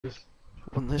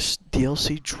When this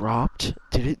DLC dropped,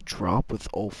 did it drop with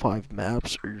all 5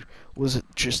 maps, or was it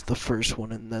just the first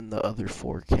one and then the other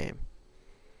 4 came?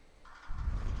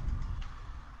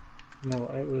 No,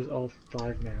 it was all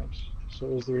 5 maps. So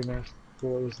it was the remaster.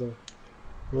 Well, it was the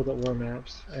World at War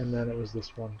maps, and then it was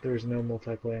this one. There was no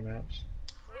multiplayer maps.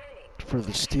 For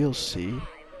this DLC?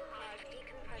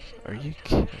 Are you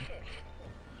kidding?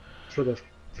 For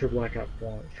Black Ops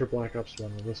 1. For Black Ops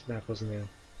 1, this map wasn't in.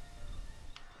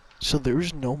 So there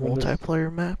was no When this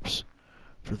multiplayer maps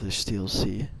for this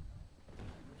DLC?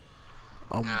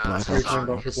 No, Black Are you Ops talking 1.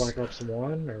 about for Black Ops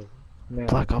 1 or no?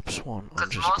 Black Ops 1. I'm because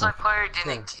just multiplayers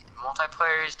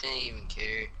didn't even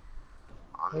care.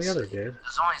 Honestly. Oh yeah, they did.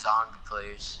 There's only zombie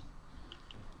players.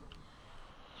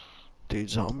 Dude,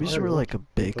 zombies were like a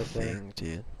big thing,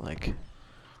 dude. Like,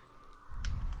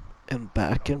 and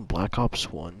back in Black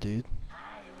Ops 1, dude.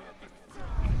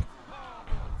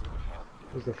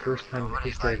 It was the first time the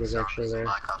Easter egg was actually there.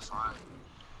 Black Ops 1.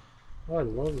 Oh, I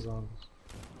love zombies.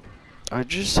 I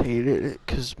just hated it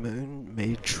because Moon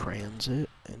made transit,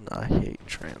 and I hate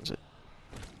transit.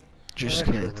 Just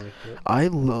kidding. I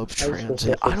love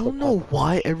transit. I don't know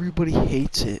why everybody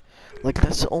hates it. Like,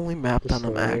 that's the only map that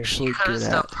I'm actually good at. Because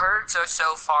the perks are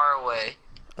so far away.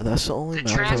 That's the only map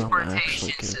that I'm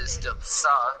actually good at. The transportation system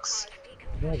sucks.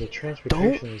 Yeah, the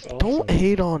transportation is awesome. Don't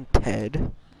hate on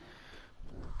Ted.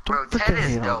 Bro, Ted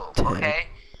is dope, okay?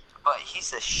 But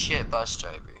he's a shit bus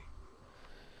driver.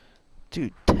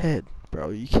 Dude, Ted,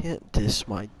 bro, you can't diss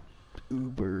my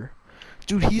Uber.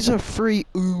 Dude, he's a free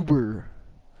Uber.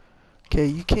 Okay,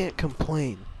 you can't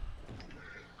complain.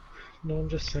 No, I'm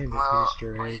just saying the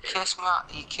Easter egg.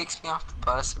 He kicks me off the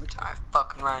bus every time I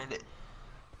fucking ride it.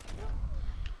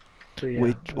 So, yeah,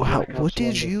 wait, what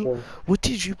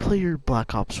did you play your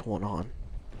Black Ops 1 on?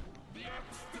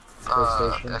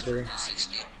 PlayStation 3.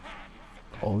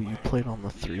 Oh, you played on the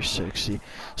 360.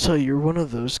 So you're one of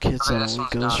those kids that only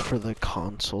goes for the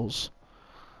consoles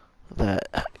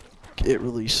that it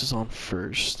releases on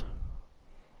first.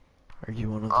 Are you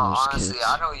one of those honestly, kids?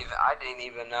 I didn't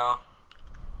even know.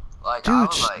 Like, dude,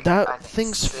 that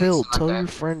thing's filled. Tell your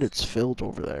friend it's filled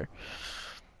over there.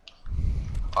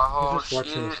 Oh shit!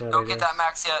 Don't get that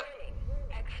max yet.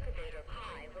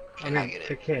 I mean,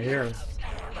 I can't hear him.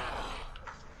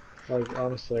 Like,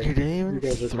 honestly, he didn't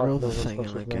even throw the thing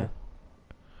in again.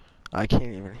 I can't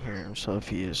even hear him, so if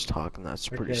he is talking, that's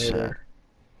pretty sad.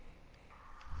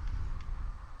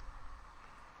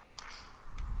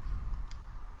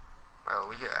 Bro,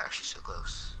 we are actually so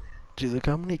close. Dude, look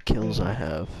how many kills I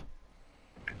have.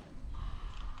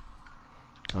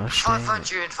 Gosh dang it.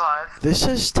 505. This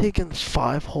has taken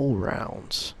 5 whole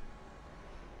rounds.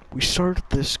 We started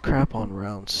this crap on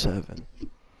round 7.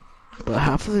 But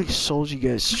half of the souls you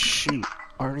guys shoot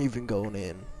aren't even going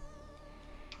in.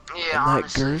 Yeah, and that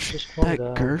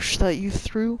Gersh that you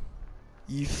threw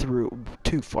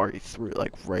too far. You threw it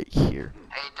like right here.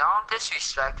 Hey, don't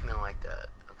disrespect me like that,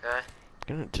 okay?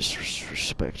 I'm gonna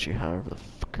disrespect you however the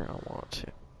fuck I want to.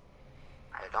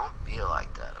 Hey, don't be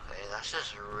like that, okay? That's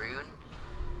just rude and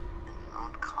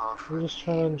uncalled for. We're just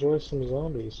trying to enjoy some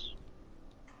zombies.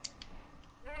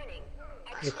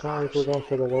 It's not like we're going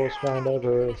for the lowest round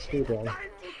ever of speedrun.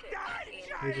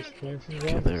 We're just playing some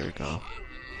zombies. Okay, there we go.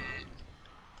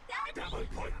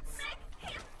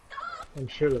 I'm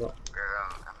sure that all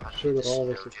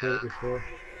of us have played it before.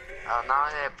 Oh, now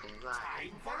it happens.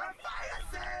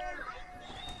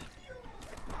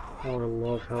 Oh, I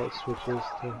love how it switches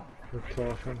to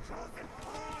talking.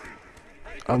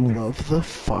 I love the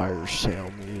fire sale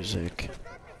music.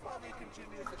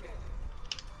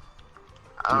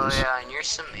 Oh yeah, and you're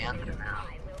Samantha now.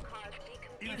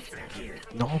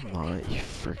 No, I'm not, you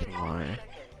freaking liar.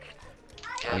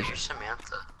 Yeah, you're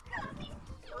Samantha.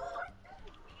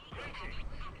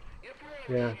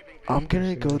 Yeah. I'm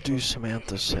gonna go do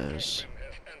Samantha Says.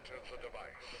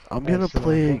 I'm gonna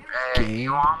play a game.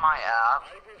 You on my app?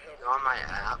 You on my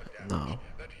app? No.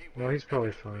 No, he's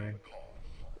probably fine.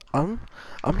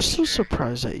 I'm still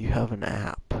surprised that you have an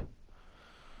app.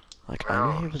 Like, bro,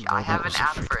 I didn't even know I have that was an a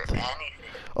app for thing. anything.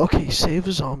 Okay, save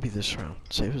a zombie this round.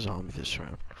 Save a zombie this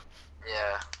round.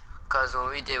 Yeah, cause when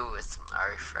we did it with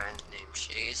our friend named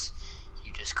Chase,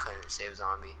 he just couldn't save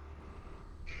zombie.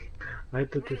 I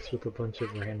did this with a bunch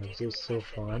of randoms. It was so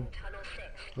fun.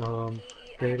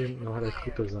 They didn't know how to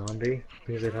keep a zombie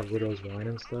because they'd have Widow's Wine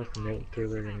and stuff, and they threw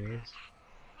their grenades.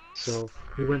 So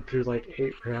we went through like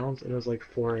 8 rounds, and it was like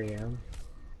 4 a.m.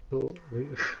 So we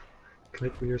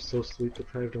were so sleep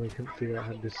deprived, and we couldn't figure out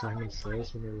how to do Simon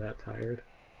Says when we were that tired.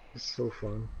 It was so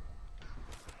fun.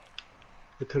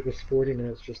 It took us 40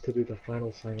 minutes just to do the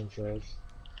final Simon Says.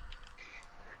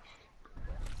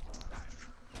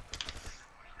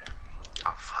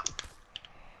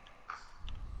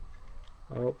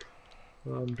 Oh,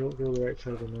 don't go to the right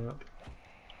side of the map.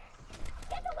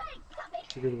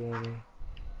 Just a good warning.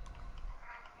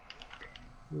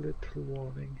 Little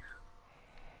warning.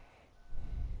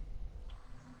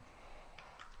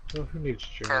 Oh, who needs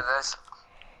Okay, Jack? this.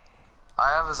 I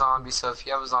have a zombie, so if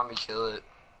you have a zombie, kill it.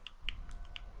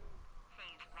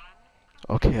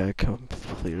 Okay, I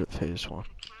completed phase 1.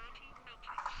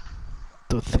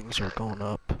 The things are going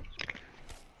up.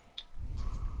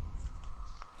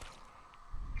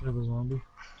 I have a zombie.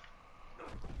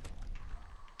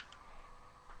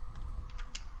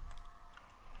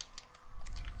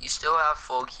 You still have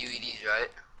full QEDs, right?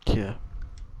 Yeah.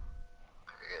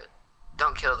 Good.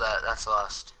 Don't kill that. That's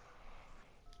lost.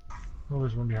 Oh,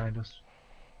 there's one behind us.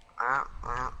 Well,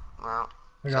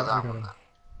 I kill that got one him.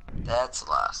 then. That's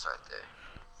last right there.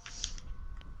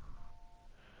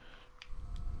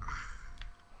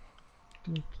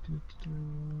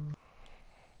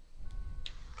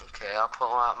 Okay, I'll pull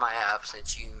out my app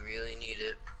since you really need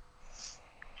it.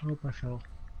 Oh, I fell.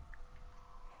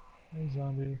 Hey,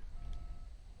 zombie.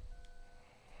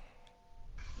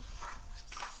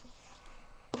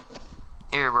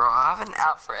 Here, bro, I have an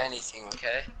app for anything,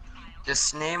 okay?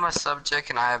 Just name a subject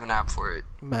and I have an app for it.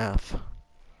 Math.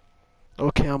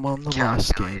 Okay, I'm on the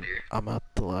last game. Calculator. I'm at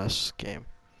the last game.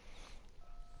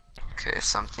 Okay,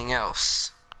 something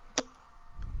else.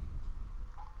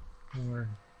 Where?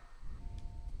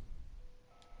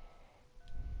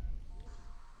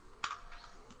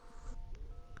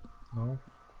 No?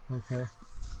 Okay.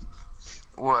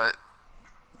 What?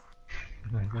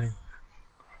 Nothing.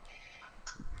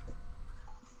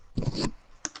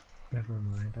 Never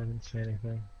mind, I didn't say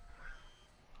anything.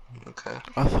 Okay.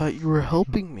 I thought you were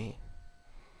helping me.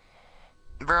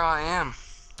 Bro, I am.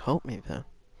 Help me then.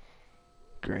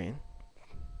 Green.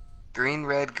 Green,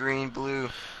 red, green, blue.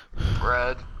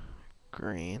 Red.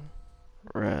 Green.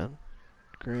 Red.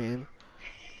 Green.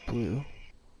 Blue.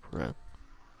 Red.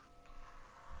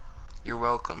 You're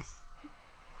welcome.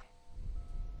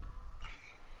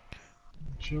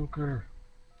 Joker.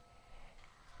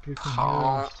 You can hear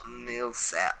Call us.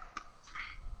 Millsap.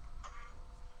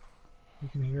 You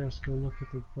can hear us. Go look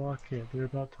at the rocket. They're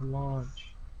about to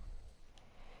launch.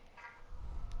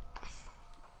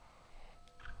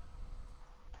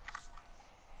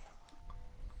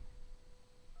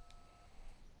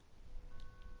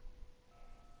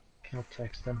 I'll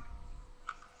text them.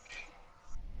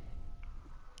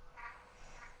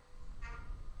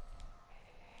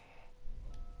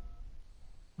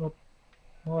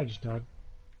 Oh, I just died.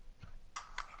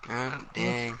 Oh,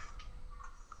 dang.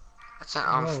 That's an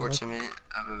Whoa, unfortunate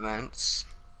of events.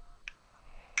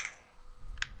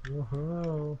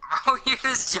 Whoa. Oh, you're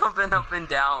just jumping up and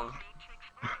down.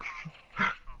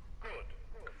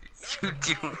 You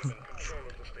do.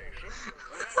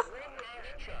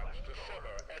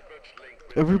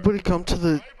 Everybody come to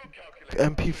the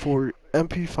MP4,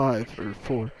 MP5 or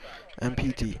 4,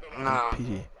 MPD, No,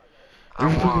 MPD. I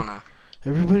don't wanna.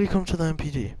 Everybody come to the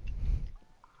MPD.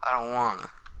 I don't wanna.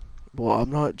 Well, I'm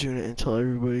not doing it until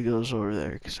everybody goes over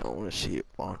there because I want to see it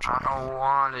launch I off. don't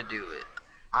wanna do it.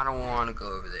 I don't wanna go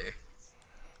over there.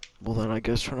 Well, then I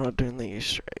guess we're not doing the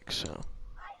Easter egg, so.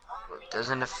 It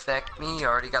doesn't affect me. You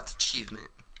already got the achievement.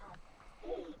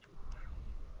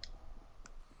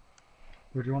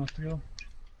 Where do you want us to go?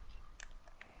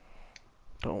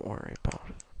 Don't worry about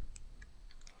it.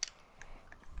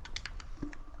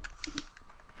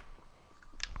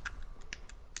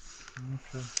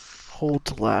 Okay.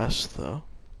 Hold last, though.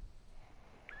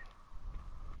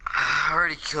 I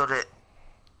already killed it.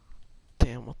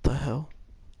 Damn, what the hell?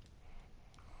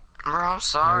 Bro, I'm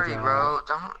sorry, God. bro.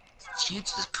 Don't you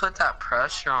just put that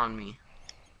pressure on me.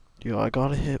 Yo, I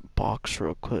gotta hit box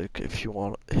real quick. If you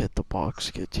want to hit the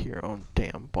box, get to your own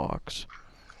damn box.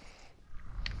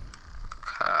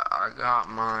 I got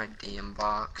my damn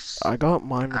box. I got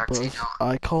mine Actually, above.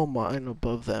 I call mine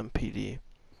above the MPD.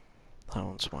 That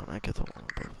one's mine. I get the one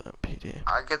above the MPD.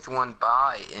 I get the one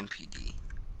by MPD.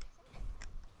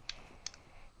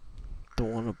 The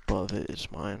one above it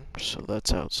is mine, so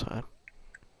that's outside.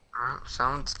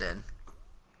 Someone's dead.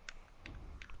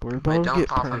 We're about to don't get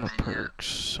pop 'em perna in yet. perks,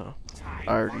 so I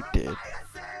already did.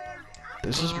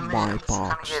 This is Damn my it,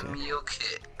 box. It's gonna get meal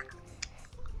kick.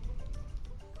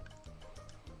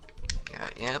 Yeah,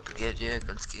 yep, get you,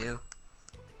 good skill.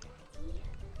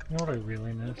 You know what I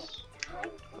really miss?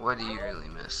 What do you really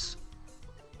miss?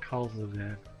 Call of the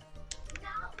Dead.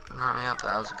 Oh, yeah,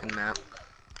 that was a good map.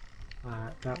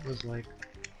 That was like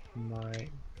my...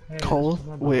 Hey, Call this is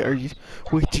my of... Wait, are box. you...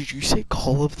 Wait, did you say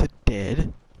Call of the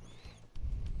Dead?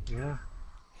 Yeah,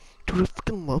 Dude, I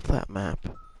fucking love that map.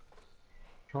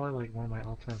 probably like one of my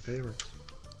all-time favorites.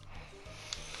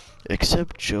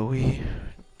 Except Joey,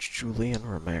 Julian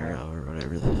Romero, or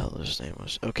whatever the hell his name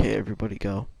was. Okay, everybody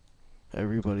go.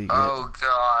 Everybody get. Oh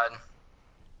god.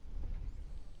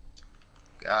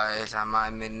 Guys,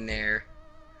 I'm in there.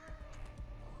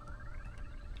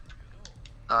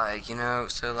 Like, you know,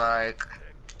 so like,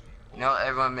 you know,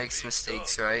 everyone makes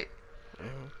mistakes, right?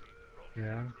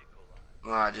 Yeah.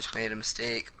 Well, I just made a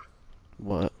mistake.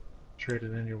 What?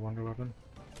 Traded in your Wonder Weapon.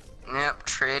 Yep,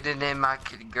 traded in my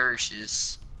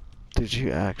Gershes. Did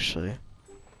you actually?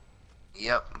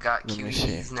 Yep, got Let me see.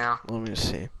 QEDs now. Let me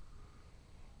see.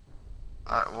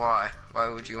 Why? Why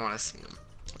would you want to see them?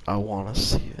 I want to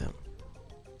see them.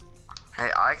 Hey,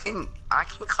 I can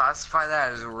classify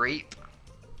that as rape.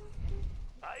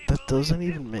 That doesn't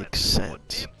even make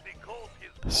sense.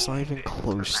 It's not even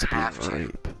close to Have to. being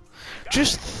rape.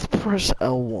 Just press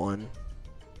L1.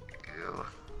 Ew.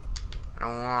 I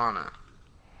don't wanna.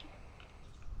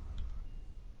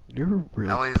 You're a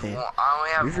real pain. I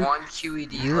only have You're- one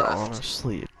QED You're left.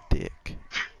 honestly a dick.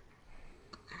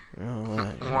 You know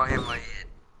what? Why am I in?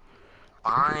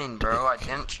 Fine, bro. I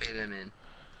didn't trade him in.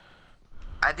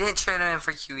 I didn't trade him in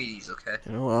for QEDs, okay?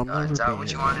 You know, I'm never is that being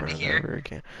what you your wanted to friend hear? ever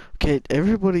again. Okay,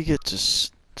 everybody get to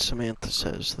Samantha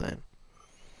says then.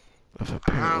 If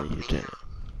apparently you didn't.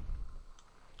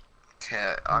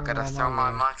 Okay, I gotta throw my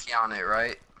monkey on it,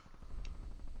 right?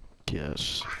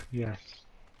 Yes. Yes.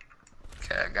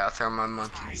 Okay, I gotta throw my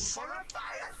monkeys.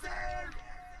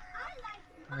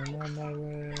 I'm on my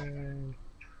way.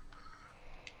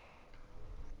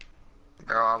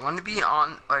 Bro, I want to be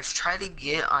on. Let's try to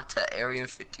get onto Area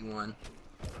 51.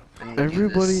 And do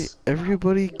this.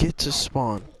 Everybody get to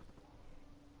spawn.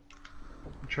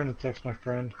 I'm trying to text my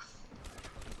friend.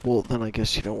 Well, then I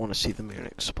guess you don't want to see the moon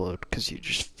explode because you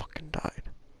just fucking died.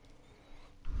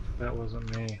 That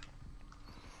wasn't me.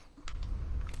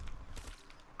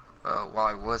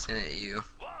 Why wasn't it you?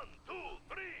 1, 2,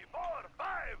 3, 4, 5.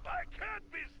 I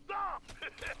can't be stopped.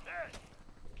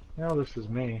 No, this is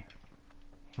me.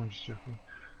 I'm just joking.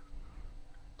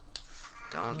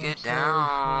 Don't Oh, get sorry,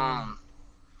 down.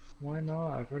 Why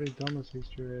not? I've already done this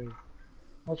Easter egg.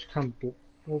 I'll just come.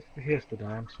 Well, he has to die.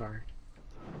 I'm sorry.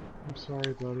 I'm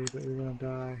sorry, buddy, but you're gonna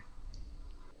die.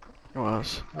 What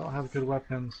else? I don't have good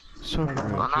weapons. So I don't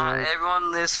rude. Well, have not drugs.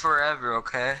 everyone lives forever,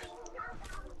 okay?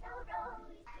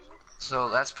 So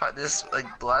that's this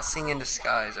like blessing in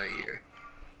disguise right here.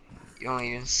 You don't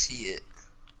even see it.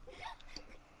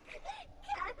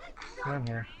 Down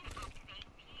here.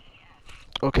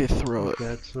 Okay, throw it.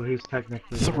 Dead, so he's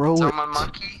technically Throw Throw it. my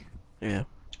monkey? Yeah.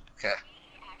 Okay.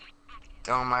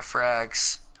 Throw my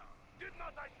frags. Did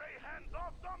not I say hands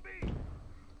off, zombie?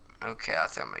 Okay, I'll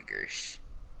throw my Gersh.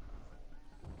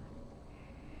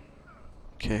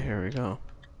 Okay, here we go.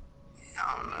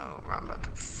 I don't know where I'm about to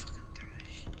fucking throw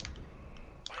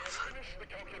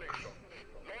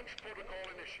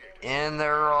this shit. And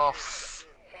they're off.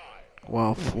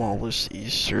 Wow, flawless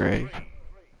Easter egg.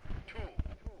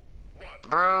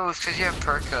 Bro, it's cause you have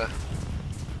Perka.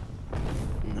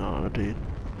 No, dude.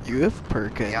 You have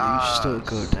Perka and you still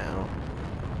go down.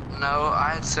 No,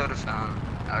 I had Soda Fountain,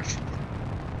 actually.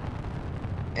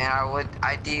 And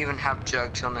I didn't even have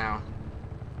Jug till now.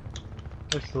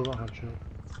 I still don't have jug.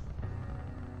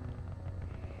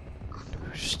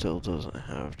 Who still doesn't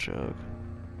have Jug?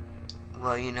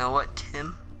 Well, you know what,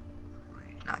 Tim?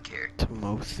 Not care.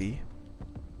 Timothy.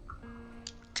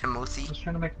 Timothy? I was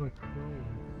trying to make my crow.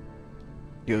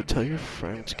 Yo, tell your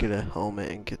friends get a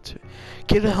helmet and get to.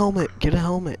 Get a helmet! Get a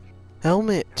helmet!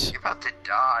 Helmet! You're about to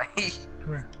die. Come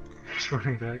here. Just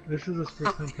running back. This is his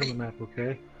first time playing the map,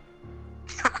 okay?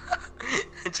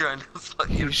 Trying to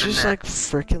fucking He's just like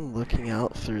frickin' looking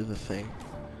out through the thing.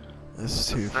 This is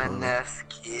too funny. finesse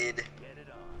kid.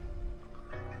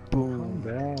 Calm Boom.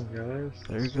 down, guys.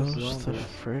 There It's just goes the zombies.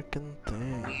 frickin'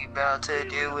 thing. We about to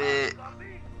do it.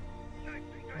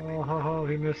 Oh,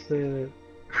 he missed it.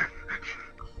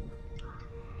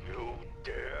 You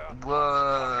dare?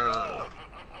 Whoa.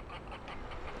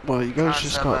 Well, you guys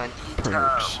just got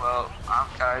perks. Well,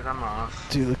 guys, I'm off.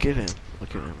 Dude, look at him.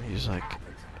 Look at him. He's like,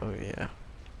 oh yeah.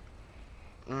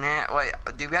 Nah, wait,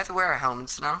 do we have to wear our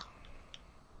helmets now?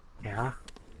 Yeah?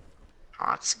 Oh,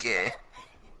 that's gay.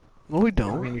 No, we I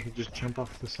don't. mean, you can just jump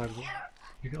off the side of it.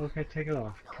 You can, okay, take it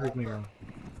off. Prove me wrong.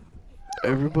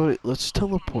 Everybody, let's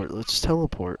teleport. Let's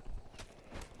teleport.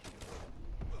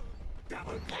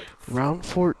 Round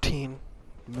 14,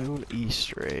 Moon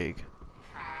Easter egg.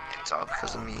 It's all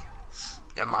because of me.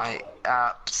 Yeah, my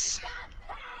apps.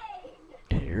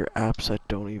 Your apps that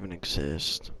don't even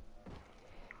exist.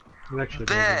 It actually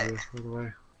Bet. does exist, by the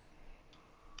way.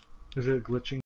 Is it glitching?